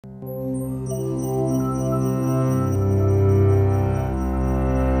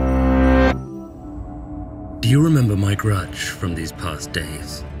my grudge from these past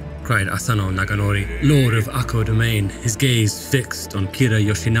days," cried Asano Naganori, Lord of Ako Domain, his gaze fixed on Kira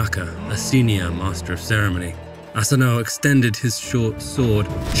Yoshinaka, a senior master of ceremony. Asano extended his short sword,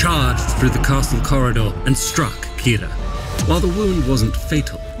 charged through the castle corridor, and struck Kira. While the wound wasn't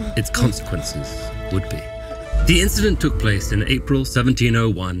fatal, its consequences would be. The incident took place in April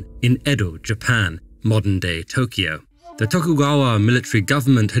 1701 in Edo, Japan, modern-day Tokyo. The Tokugawa military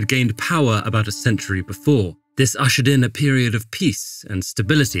government had gained power about a century before. This ushered in a period of peace and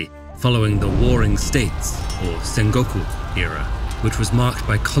stability following the Warring States, or Sengoku, era, which was marked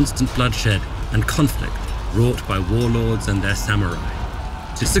by constant bloodshed and conflict wrought by warlords and their samurai.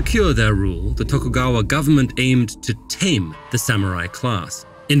 To secure their rule, the Tokugawa government aimed to tame the samurai class.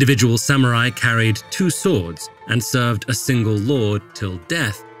 Individual samurai carried 2 swords and served a single lord till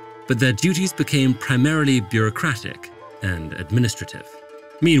death, but their duties became primarily bureaucratic and administrative.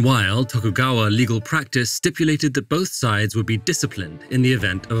 Meanwhile, Tokugawa legal practice stipulated that both sides would be disciplined in the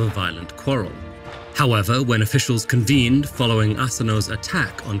event of a violent quarrel. However, when officials convened following Asano's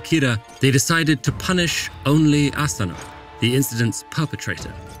attack on Kira, they decided to punish only Asano, the incident's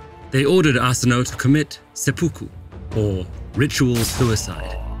perpetrator. They ordered Asano to commit seppuku, or ritual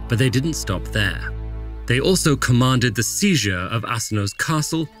suicide, but they didn't stop there. They also commanded the seizure of Asano's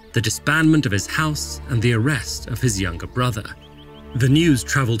castle, the disbandment of his house, and the arrest of his younger brother. The news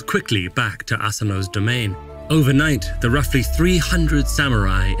traveled quickly back to Asano's domain. Overnight, the roughly 300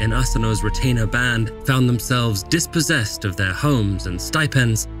 samurai in Asano's retainer band found themselves dispossessed of their homes and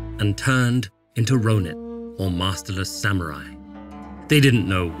stipends and turned into Rōnin, or masterless samurai. They didn't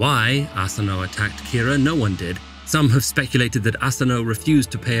know why Asano attacked Kira, no one did. Some have speculated that Asano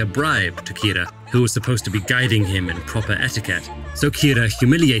refused to pay a bribe to Kira, who was supposed to be guiding him in proper etiquette, so Kira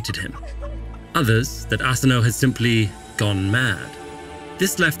humiliated him. Others, that Asano had simply gone mad.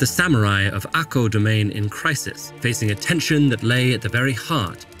 This left the samurai of Ako domain in crisis, facing a tension that lay at the very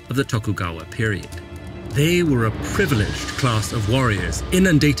heart of the Tokugawa period. They were a privileged class of warriors,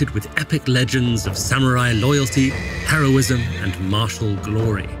 inundated with epic legends of samurai loyalty, heroism, and martial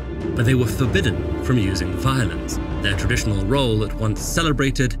glory. But they were forbidden from using violence, their traditional role at once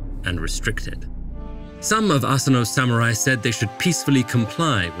celebrated and restricted. Some of Asano's samurai said they should peacefully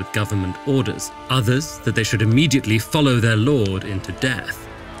comply with government orders, others that they should immediately follow their lord into death.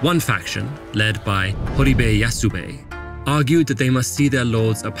 One faction, led by Horibe Yasube, argued that they must see their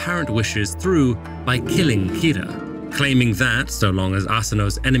lord's apparent wishes through by killing Kira, claiming that, so long as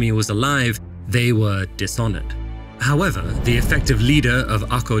Asano's enemy was alive, they were dishonored. However, the effective leader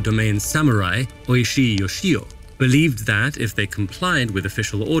of Ako domain's samurai, Oishi Yoshio, believed that if they complied with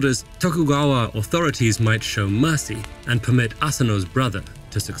official orders, Tokugawa authorities might show mercy and permit Asano's brother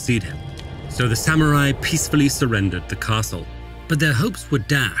to succeed him. So the samurai peacefully surrendered the castle. But their hopes were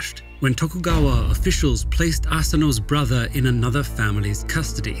dashed when Tokugawa officials placed Asano's brother in another family's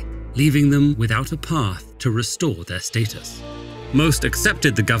custody, leaving them without a path to restore their status. Most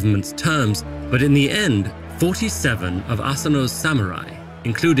accepted the government's terms, but in the end, 47 of Asano's samurai,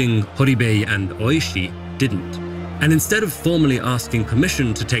 including Horibe and Oishi, didn't. And instead of formally asking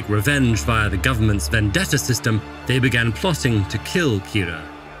permission to take revenge via the government's vendetta system, they began plotting to kill Kira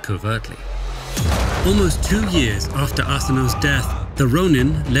covertly. Almost 2 years after Asano's death, the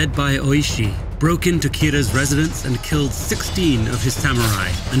Rōnin, led by Oishi, broke into Kira's residence and killed 16 of his samurai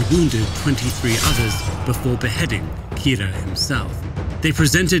and wounded 23 others before beheading Kira himself. They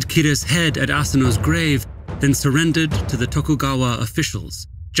presented Kira's head at Asano's grave, then surrendered to the Tokugawa officials,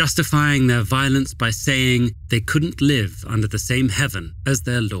 justifying their violence by saying they couldn't live under the same heaven as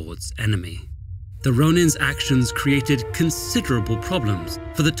their lord's enemy. The Rōnin's actions created considerable problems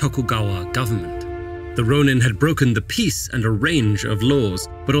for the Tokugawa government. The Rōnin had broken the peace and a range of laws,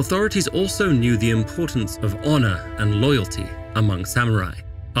 but authorities also knew the importance of honor and loyalty among samurai.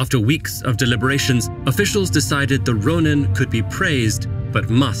 After weeks of deliberations, officials decided the Rōnin could be praised but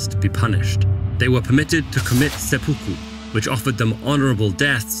must be punished. They were permitted to commit seppuku, which offered them honorable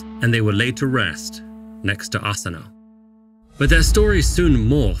deaths, and they were laid to rest next to Asano. But their story soon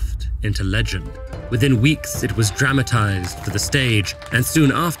morphed into legend. Within weeks, it was dramatized for the stage, and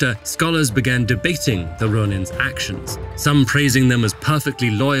soon after, scholars began debating the Rōnin's actions, some praising them as perfectly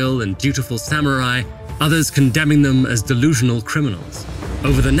loyal and dutiful samurai, others condemning them as delusional criminals.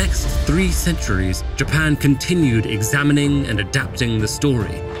 Over the next 3 centuries, Japan continued examining and adapting the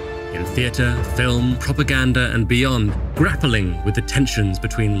story, in theater, film, propaganda, and beyond, grappling with the tensions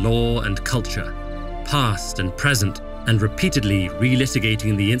between law and culture, past and present, and repeatedly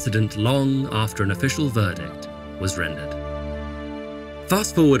relitigating the incident long after an official verdict was rendered.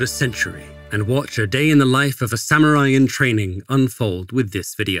 Fast forward a century and watch a day in the life of a samurai in training unfold with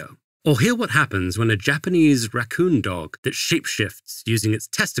this video. Or hear what happens when a Japanese raccoon dog that shapeshifts using its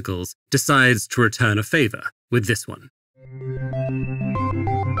testicles decides to return a favor with this one.